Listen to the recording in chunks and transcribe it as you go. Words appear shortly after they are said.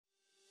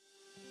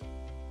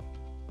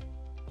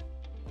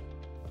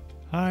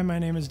Hi, my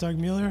name is Doug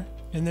Mueller.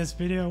 In this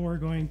video, we're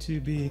going to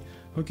be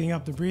hooking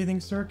up the breathing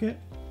circuit.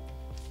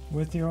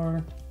 With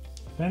your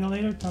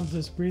ventilator comes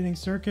this breathing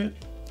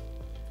circuit.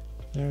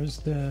 There's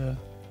the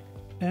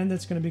end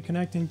that's going to be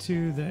connecting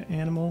to the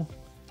animal,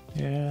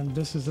 and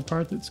this is the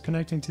part that's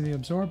connecting to the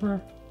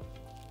absorber.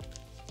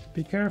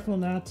 Be careful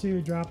not to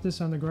drop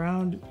this on the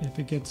ground. If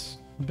it gets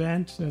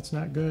bent, that's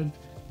not good.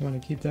 You want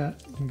to keep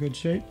that in good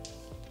shape.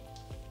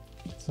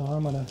 So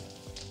I'm going to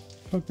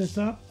hook this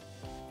up.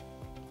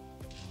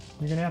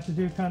 You're going to have to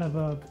do kind of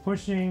a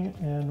pushing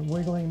and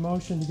wiggling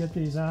motion to get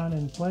these on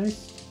in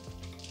place.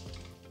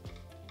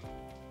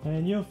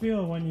 And you'll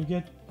feel when you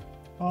get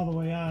all the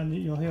way on,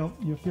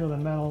 you'll feel the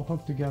metal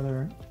hook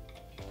together,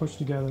 push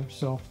together.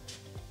 So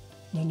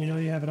then you know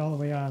you have it all the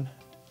way on.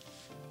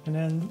 And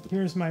then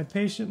here's my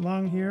patient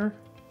lung here.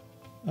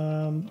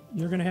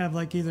 You're going to have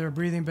like either a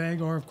breathing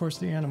bag or of course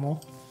the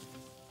animal.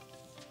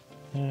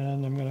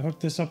 And I'm going to hook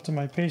this up to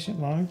my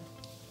patient lung.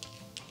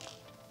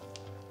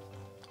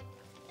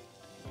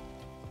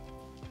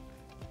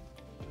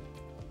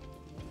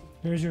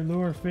 Here's your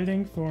lure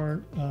fitting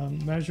for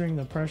measuring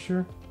the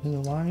pressure in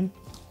the line.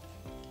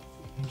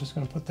 I'm just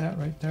going to put that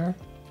right there.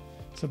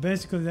 So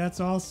basically that's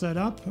all set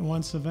up, and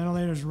once the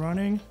ventilator's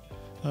running,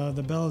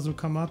 the bellows will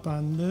come up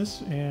on this,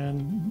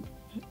 and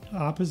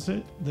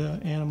opposite, the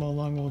animal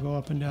lung will go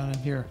up and down in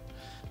here.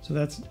 So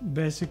that's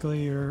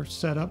basically your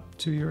setup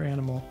to your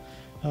animal.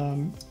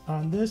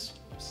 On this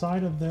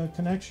side of the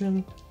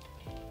connection,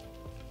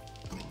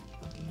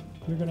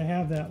 you're going to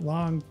have that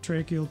long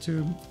tracheal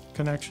tube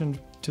connection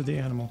to the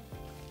animal.